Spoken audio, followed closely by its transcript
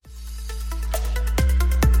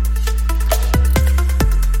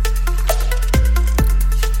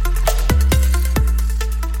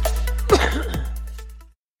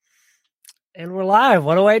live.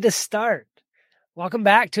 What a way to start. Welcome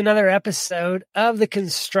back to another episode of the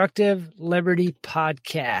Constructive Liberty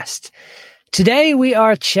Podcast. Today we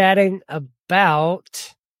are chatting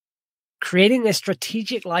about creating a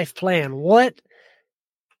strategic life plan. What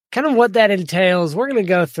that entails, we're going to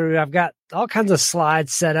go through. I've got all kinds of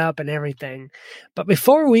slides set up and everything. But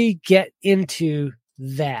before we get into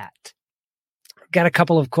that, I've got a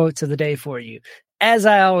couple of quotes of the day for you, as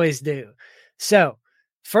I always do. So,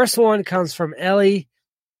 first one comes from Ellie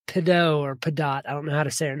Pedot or Pedot. I don't know how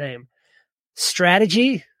to say her name.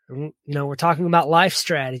 Strategy. We're talking about life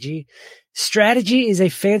strategy. Strategy is a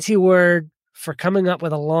fancy word for coming up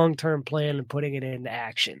with a long-term plan and putting it into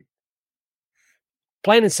action.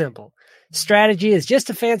 Plain and simple. Strategy is just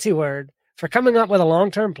a fancy word for coming up with a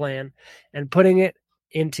long-term plan and putting it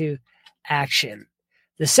into action.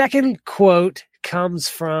 The second quote comes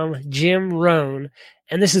from Jim Rohn,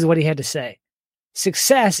 and this is what he had to say.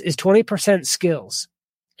 Success is 20% skills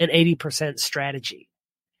and 80% strategy.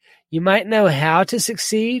 You might know how to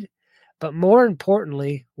succeed, but more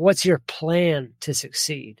importantly, what's your plan to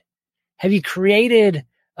succeed? Have you created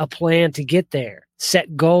a plan to get there,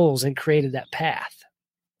 set goals, and created that path?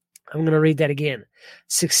 I'm going to read that again.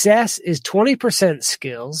 Success is 20%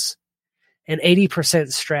 skills and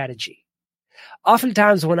 80% strategy.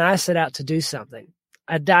 Oftentimes when I set out to do something,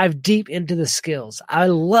 I dive deep into the skills. I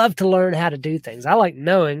love to learn how to do things. I like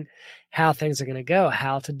knowing how things are going to go,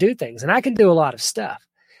 how to do things. And I can do a lot of stuff.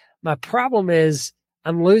 My problem is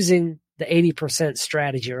I'm losing the 80%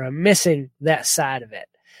 strategy, or I'm missing that side of it.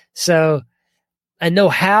 So I know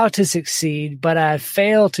how to succeed, but I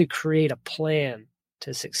fail to create a plan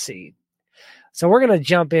to succeed. So we're going to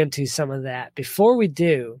jump into some of that. Before we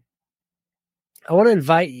do, I want to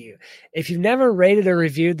invite you, if you've never rated or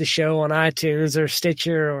reviewed the show on iTunes or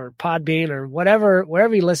Stitcher or Podbean or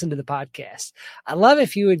wherever you listen to the podcast, I'd love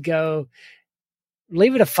if you would go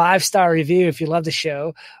leave it a 5-star review if you love the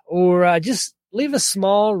show, or just leave a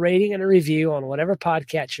small rating and a review on whatever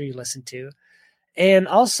podcatcher you listen to. And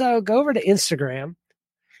also go over to Instagram,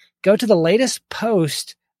 go to the latest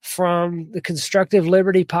post from the Constructive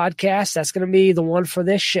Liberty Podcast. That's going to be the one for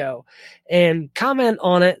this show. And comment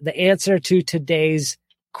on it, the answer to today's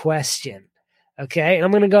question. Okay. And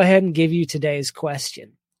I'm going to go ahead and give you today's question.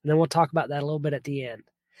 And then we'll talk about that a little bit at the end.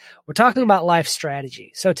 We're talking about life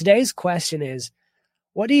strategy. So today's question is,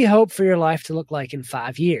 what do you hope for your life to look like in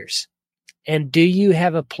 5 years? And do you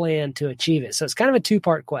have a plan to achieve it? So it's kind of a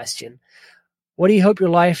two-part question. What do you hope your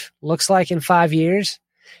life looks like in 5 years?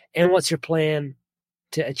 And what's your plan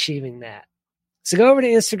to achieving that? So go over to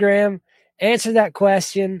Instagram, answer that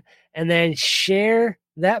question, and then share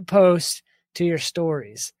that post to your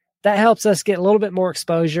stories. That helps us get a little bit more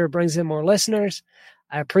exposure, brings in more listeners.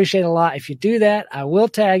 I appreciate a lot if you do that. I will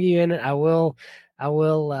tag you in it. I will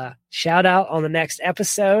shout out on the next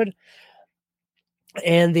episode.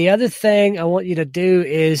 And the other thing I want you to do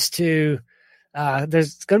is there's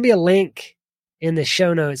going to be a link in the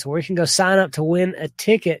show notes where you can go sign up to win a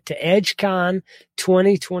ticket to EdgeCon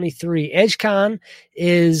 2023. EdgeCon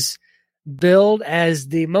is billed as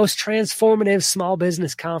the most transformative small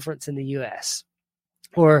business conference in the U.S.,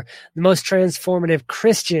 or the most transformative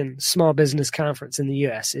Christian small business conference in the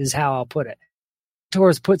U.S. is how I'll put it.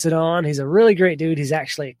 Torres puts it on. He's a really great dude. He's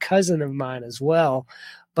actually a cousin of mine as well.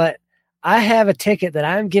 But I have a ticket that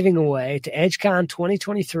I'm giving away to EdgeCon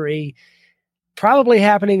 2023, probably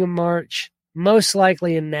happening in March, most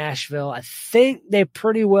likely in Nashville. I think they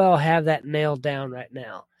pretty well have that nailed down right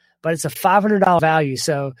now. But it's a $500 value.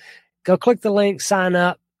 So go click the link, sign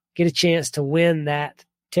up, get a chance to win that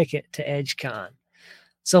ticket to EdgeCon.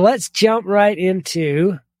 So let's jump right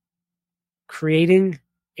into creating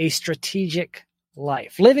a strategic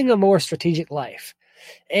life, living a more strategic life.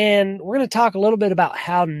 And we're going to talk a little bit about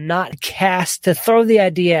how not to throw the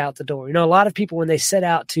idea out the door. A lot of people, when they set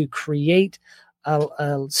out to create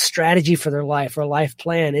a strategy for their life or a life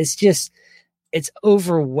plan, it's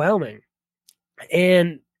overwhelming.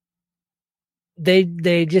 And they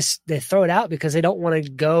throw it out because they don't want to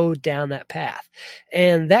go down that path.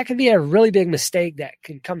 And that can be a really big mistake that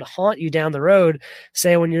can come to haunt you down the road,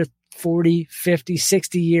 say when you're 40, 50,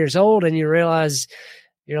 60 years old and you realize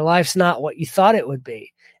your life's not what you thought it would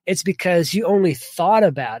be. It's because you only thought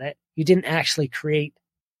about it. You didn't actually create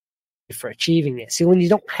for achieving it. See, when you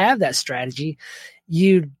don't have that strategy,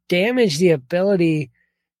 you damage the ability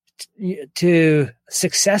to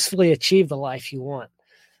successfully achieve the life you want.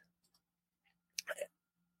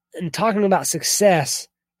 And talking about success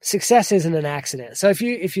isn't an accident. So if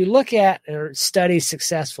you look at or study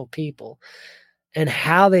successful people and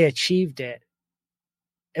how they achieved it,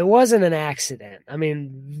 it wasn't an accident. I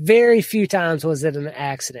mean, very few times was it an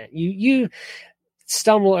accident.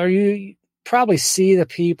 stumble, or you probably see the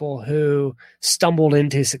people who stumbled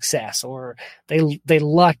into success, or they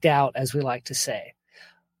lucked out, as we like to say.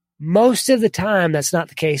 Most of the time, that's not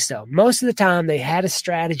the case, though. Most of the time, they had a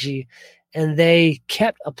strategy and they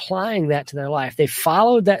kept applying that to their life. They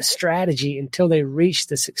followed that strategy until they reached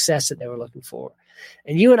the success that they were looking for.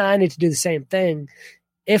 And you and I need to do the same thing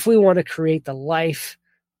if we want to create the life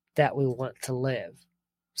that we want to live.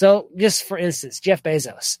 So just for instance, Jeff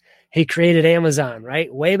Bezos, he created Amazon,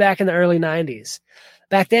 right? Way back in the early 90s.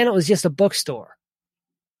 Back then, it was just a bookstore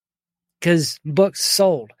because books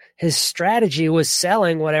sold. His strategy was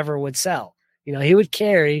selling whatever would sell. He would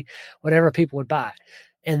carry whatever people would buy.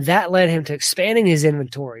 And that led him to expanding his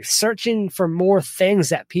inventory, searching for more things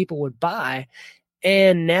that people would buy.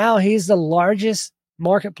 And now he's the largest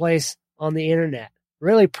marketplace on the internet,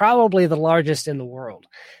 really probably the largest in the world.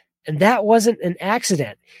 And that wasn't an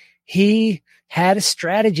accident. He had a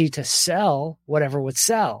strategy to sell whatever would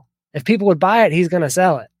sell. If people would buy it, he's going to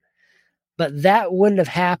sell it. But that wouldn't have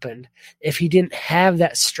happened if he didn't have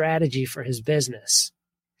that strategy for his business.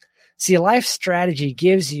 See, a life strategy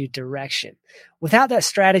gives you direction. Without that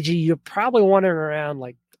strategy, you're probably wandering around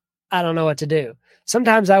like, I don't know what to do.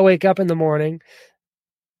 Sometimes I wake up in the morning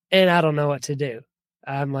and I don't know what to do.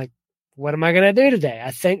 I'm like, what am I going to do today? I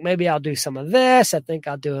think maybe I'll do some of this. I think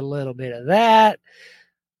I'll do a little bit of that.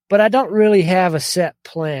 But I don't really have a set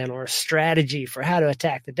plan or a strategy for how to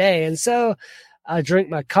attack the day. And so I drink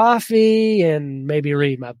my coffee and maybe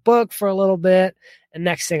read my book for a little bit. And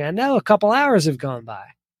next thing I know, a couple hours have gone by.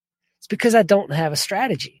 It's because I don't have a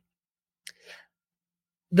strategy.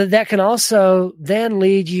 But that can also then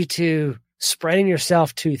lead you to spreading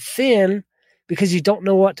yourself too thin because you don't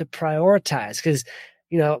know what to prioritize. Because,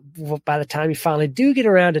 by the time you finally do get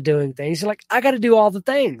around to doing things, you're like, I got to do all the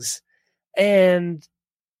things. And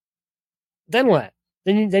then what?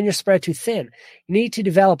 Then you're spread too thin. You need to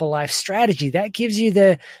develop a life strategy. That gives you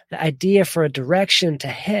the idea for a direction to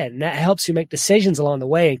head. And that helps you make decisions along the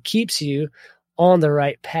way and keeps you on the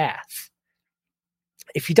right path.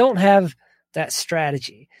 If you don't have that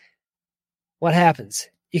strategy, what happens?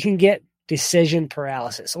 You can get decision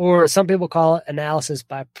paralysis, or some people call it analysis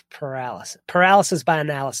by paralysis. Paralysis by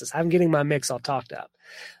analysis. I'm getting my mix all talked up.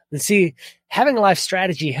 And see, having a life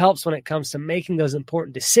strategy helps when it comes to making those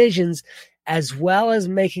important decisions, as well as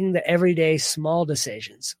making the everyday small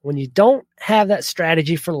decisions. When you don't have that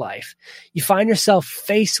strategy for life, you find yourself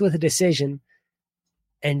faced with a decision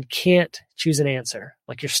and can't choose an answer.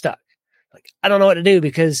 Like you're stuck. Like, I don't know what to do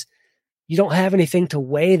because you don't have anything to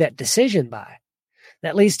weigh that decision by.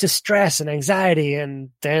 That leads to stress and anxiety, and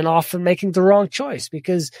then often making the wrong choice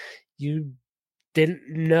because you didn't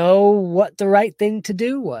know what the right thing to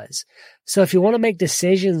do was. So if you want to make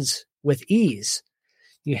decisions with ease,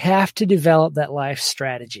 you have to develop that life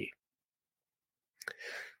strategy.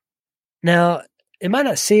 Now, it might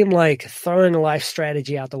not seem like throwing a life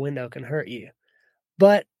strategy out the window can hurt you,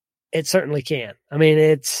 but it certainly can. I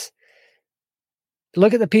mean,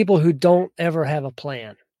 look at the people who don't ever have a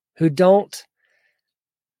plan,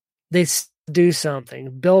 they do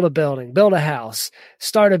something, build a building, build a house,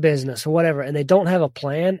 start a business or whatever, and they don't have a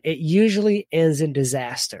plan. It usually ends in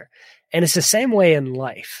disaster. And it's the same way in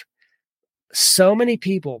life. So many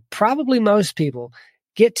people, probably most people,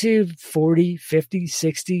 get to 40, 50,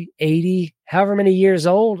 60, 80, however many years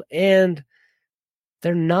old, and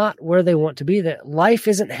they're not where they want to be. That life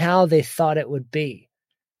isn't how they thought it would be.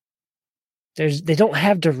 They don't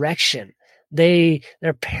have direction. They're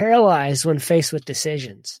paralyzed when faced with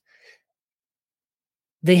decisions.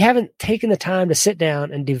 They haven't taken the time to sit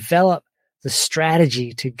down and develop the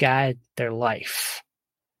strategy to guide their life.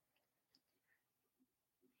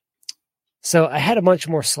 So I had a bunch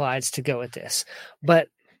more slides to go with this, but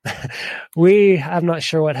I'm not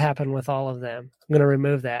sure what happened with all of them. I'm going to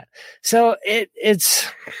remove that. So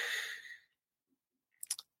it's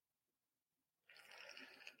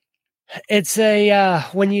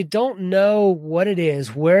when you don't know what it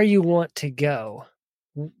is, where you want to go,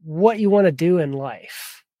 what you want to do in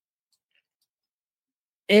life,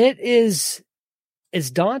 it's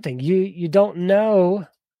daunting. You don't know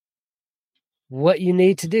what you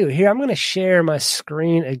need to do. Here, I'm going to share my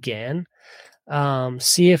screen again.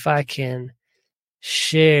 See if I can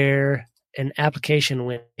share an application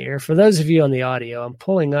window here. For those of you on the audio, I'm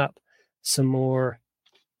pulling up some more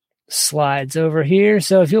slides over here.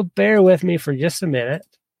 So if you'll bear with me for just a minute.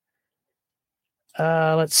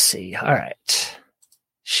 Let's see. All right.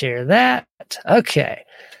 Share that. Okay.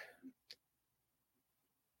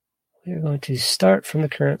 We're going to start from the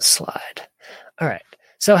current slide. All right.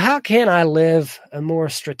 So how can I live a more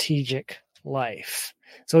strategic life?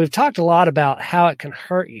 So we've talked a lot about how it can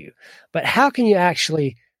hurt you, but how can you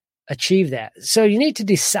actually achieve that? So you need to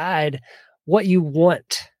decide what you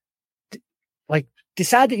want. Like,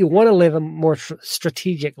 decide that you want to live a more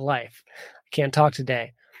strategic life. I can't talk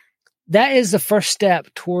today. That is the first step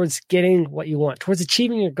towards getting what you want, towards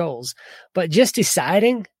achieving your goals. But just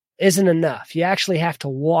deciding isn't enough. You actually have to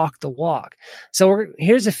walk the walk. So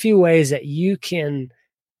here's a few ways that you can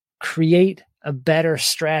create a better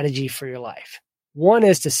strategy for your life. One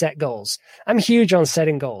is to set goals. I'm huge on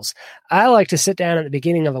setting goals. I like to sit down at the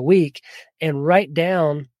beginning of a week and write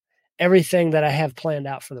down everything that I have planned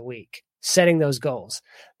out for the week, setting those goals.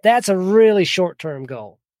 That's a really short-term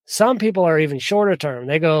goal. Some people are even shorter term.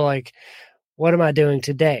 They go like, what am I doing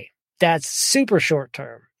today? That's super short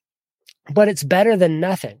term, but it's better than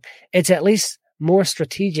nothing. It's at least more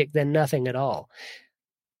strategic than nothing at all.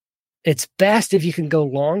 It's best if you can go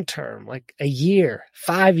long term, like a year,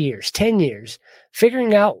 5 years, 10 years,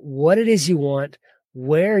 figuring out what it is you want,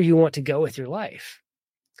 where you want to go with your life.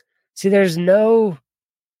 See, there's no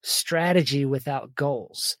strategy without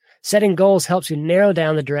goals. Setting goals helps you narrow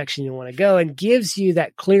down the direction you want to go and gives you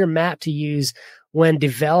that clear map to use when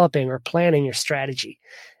developing or planning your strategy.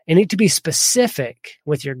 You need to be specific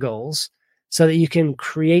with your goals so that you can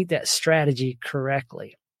create that strategy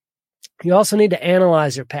correctly. You also need to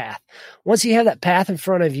analyze your path. Once you have that path in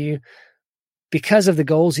front of you, because of the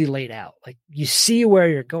goals you laid out, like you see where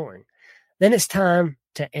you're going, then it's time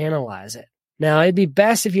to analyze it. Now, it'd be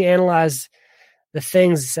best if you analyze the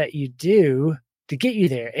things that you do to get you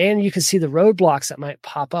there, and you can see the roadblocks that might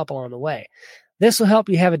pop up along the way. This will help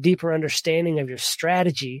you have a deeper understanding of your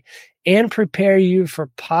strategy and prepare you for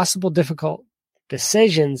possible difficult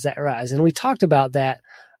decisions that arise. And we talked about that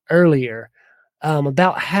earlier,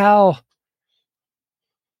 about how,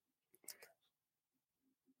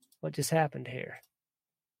 what just happened here?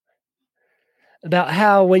 About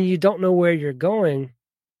how when you don't know where you're going,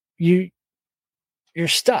 you're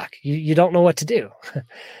stuck. You don't know what to do.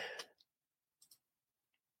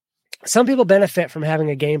 Some people benefit from having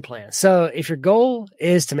a game plan. So if your goal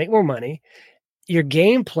is to make more money, your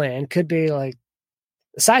game plan could be like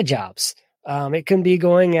side jobs. It can be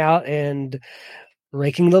going out and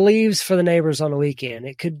raking the leaves for the neighbors on the weekend.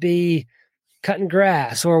 It could be cutting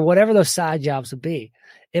grass or whatever those side jobs would be.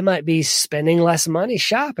 It might be spending less money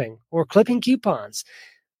shopping or clipping coupons.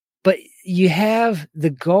 But you have the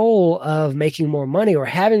goal of making more money or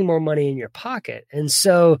having more money in your pocket. And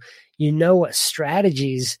so you know what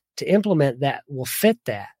strategies to implement that will fit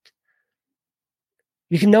that.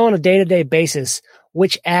 You can know on a day-to-day basis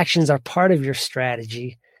which actions are part of your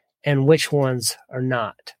strategy and which ones are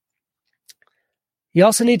not. You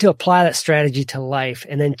also need to apply that strategy to life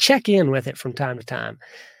and then check in with it from time to time.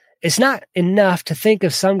 It's not enough to think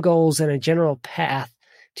of some goals and a general path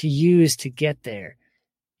to use to get there.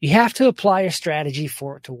 You have to apply your strategy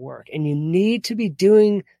for it to work, and you need to be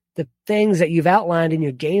doing the things that you've outlined in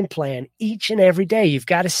your game plan each and every day. You've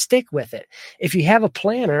got to stick with it. If you have a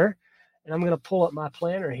planner, and I'm going to pull up my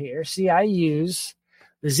planner here. See, I use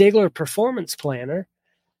the Ziglar Performance Planner.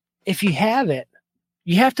 If you have it,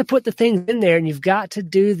 you have to put the things in there, and you've got to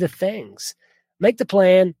do the things. Make the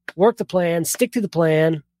plan, work the plan, stick to the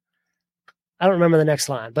plan. I don't remember the next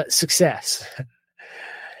line, but success.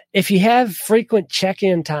 If you have frequent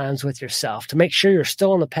check-in times with yourself to make sure you're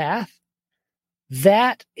still on the path,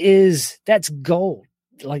 that's gold.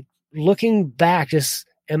 Like looking back, just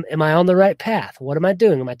am I on the right path? What am I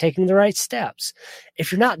doing? Am I taking the right steps?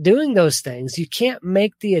 If you're not doing those things, you can't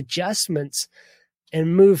make the adjustments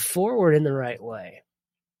and move forward in the right way.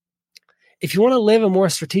 If you want to live a more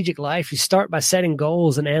strategic life, you start by setting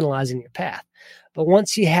goals and analyzing your path. But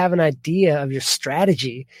once you have an idea of your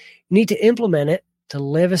strategy, you need to implement it to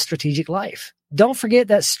live a strategic life. Don't forget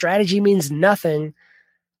that strategy means nothing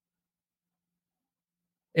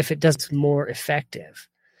if it doesn't more effective.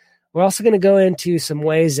 We're also going to go into some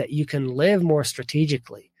ways that you can live more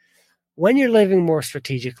strategically. When you're living more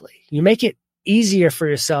strategically, you make it easier for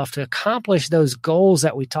yourself to accomplish those goals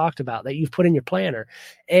that we talked about, that you've put in your planner,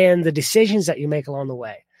 and the decisions that you make along the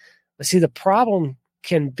way. But see, the problem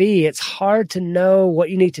can be it's hard to know what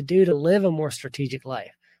you need to do to live a more strategic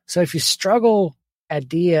life. So if you struggle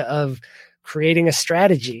idea of creating a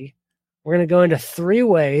strategy, we're going to go into 3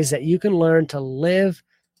 ways that you can learn to live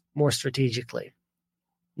more strategically.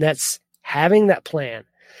 That's having that plan.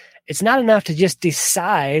 It's not enough to just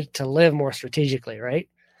decide to live more strategically, right?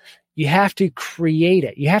 You have to create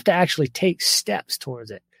it. You have to actually take steps towards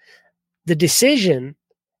it. The decision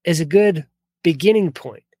is a good beginning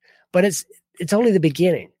point, but it's only the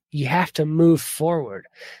beginning. You have to move forward.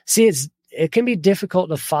 See, it can be difficult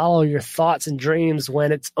to follow your thoughts and dreams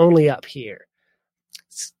when it's only up here.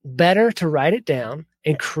 it's better to write it down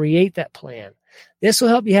and create that plan. This will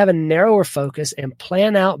help you have a narrower focus and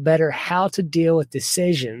plan out better how to deal with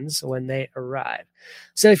decisions when they arrive.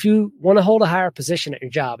 So if you want to hold a higher position at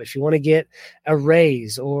your job, if you want to get a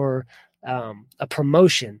raise or a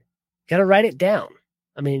promotion, you got to write it down.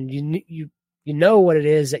 I mean, you know what it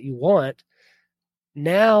is that you want.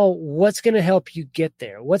 Now, what's going to help you get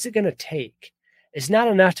there? What's it going to take? It's not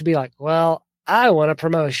enough to be like, well, I want a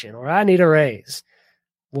promotion or I need a raise.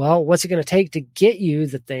 Well, what's it going to take to get you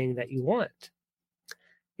the thing that you want?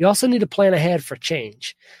 You also need to plan ahead for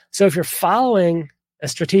change. So if you're following a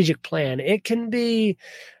strategic plan, it can be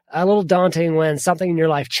a little daunting when something in your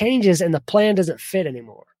life changes and the plan doesn't fit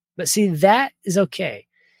anymore. But see, that is okay.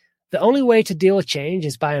 The only way to deal with change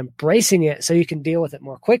is by embracing it so you can deal with it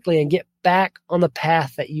more quickly and get back on the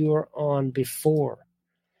path that you were on before.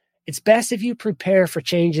 It's best if you prepare for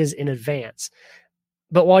changes in advance.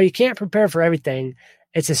 But while you can't prepare for everything,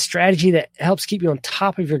 it's a strategy that helps keep you on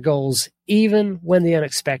top of your goals even when the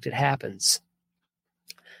unexpected happens.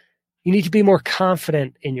 You need to be more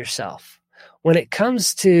confident in yourself. When it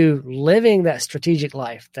comes to living that strategic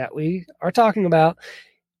life that we are talking about,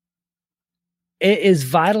 it is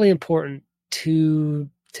vitally important to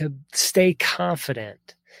stay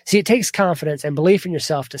confident. See, it takes confidence and belief in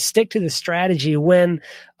yourself to stick to the strategy when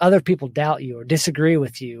other people doubt you or disagree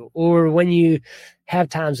with you, or when you have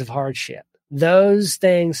times of hardship. Those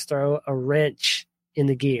things throw a wrench in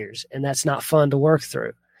the gears, and that's not fun to work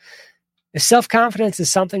through. If self-confidence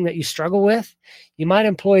is something that you struggle with, you might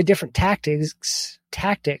employ different tactics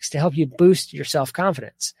to help you boost your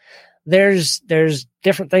self-confidence. There's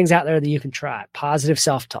different things out there that you can try. Positive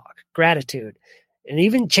self-talk, gratitude, and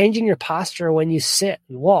even changing your posture when you sit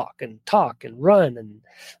and walk and talk and run and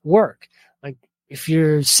work. Like if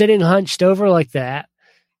you're sitting hunched over like that,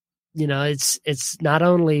 you know, it's not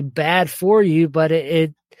only bad for you, but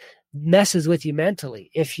it messes with you mentally.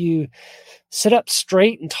 If you sit up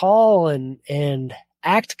straight and tall and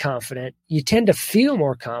act confident, you tend to feel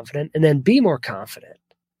more confident and then be more confident.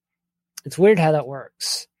 It's weird how that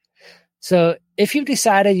works. So if you've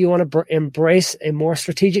decided you want to embrace a more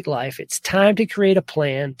strategic life, it's time to create a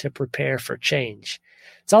plan to prepare for change.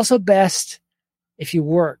 It's also best if you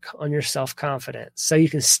work on your self-confidence so you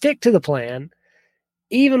can stick to the plan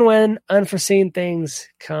even when unforeseen things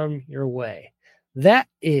come your way. That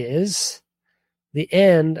is the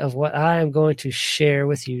end of what I am going to share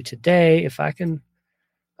with you today. If I can.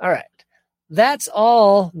 All right. That's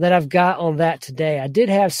all that I've got on that today. I did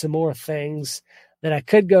have some more things that I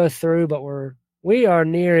could go through, but we are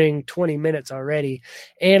nearing 20 minutes already.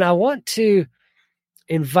 And I want to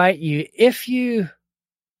invite you, if you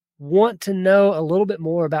want to know a little bit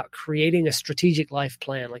more about creating a strategic life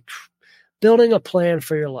plan, like building a plan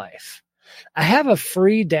for your life, I have a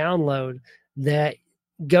free download that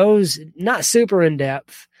goes not super in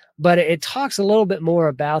depth, but it talks a little bit more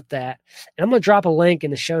about that. And I'm going to drop a link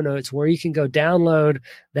in the show notes where you can go download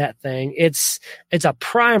that thing. It's a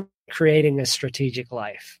primer creating a strategic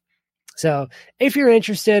life. So if you're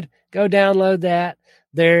interested, go download that.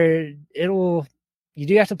 You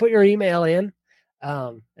do have to put your email in.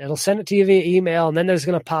 It'll send it to you via email, and then there's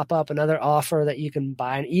going to pop up another offer that you can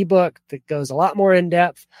buy an ebook that goes a lot more in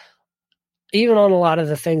depth, even on a lot of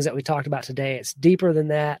the things that we talked about today. It's deeper than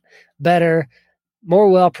that, better, more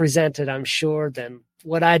well presented, I'm sure, than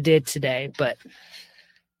what I did today. But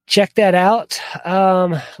check that out.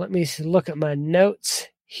 Let me look at my notes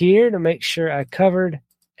here to make sure I covered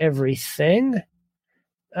everything.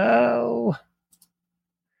 Oh,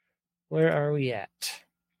 where are we at?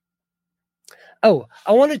 Oh,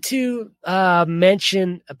 I wanted to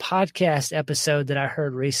mention a podcast episode that I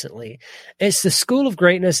heard recently. It's the School of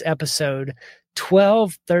Greatness episode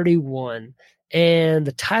 1231. And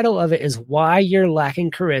the title of it is Why You're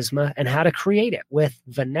Lacking Charisma and How to Create It with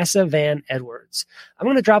Vanessa Van Edwards. I'm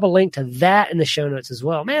going to drop a link to that in the show notes as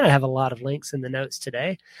well. Man, I have a lot of links in the notes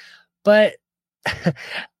today. But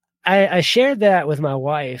I shared that with my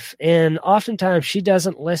wife, and oftentimes she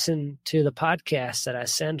doesn't listen to the podcasts that I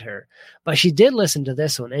send her, but she did listen to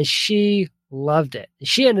this one, and she loved it.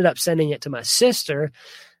 She ended up sending it to my sister,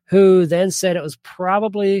 who then said it was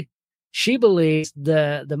probably, she believes,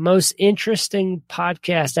 the most interesting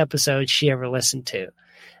podcast episode she ever listened to.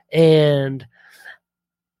 And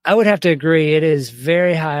I would have to agree, it is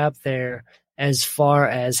very high up there as far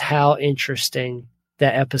as how interesting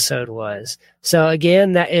that episode was. So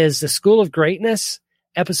again, that is the School of Greatness,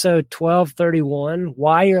 episode 1231,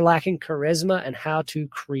 Why You're Lacking Charisma and How to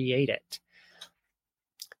Create It.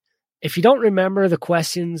 If you don't remember the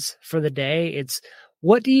questions for the day, it's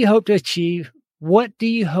what do you hope to achieve? What do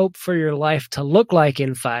you hope for your life to look like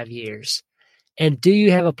in 5 years? And do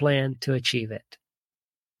you have a plan to achieve it?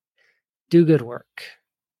 Do good work.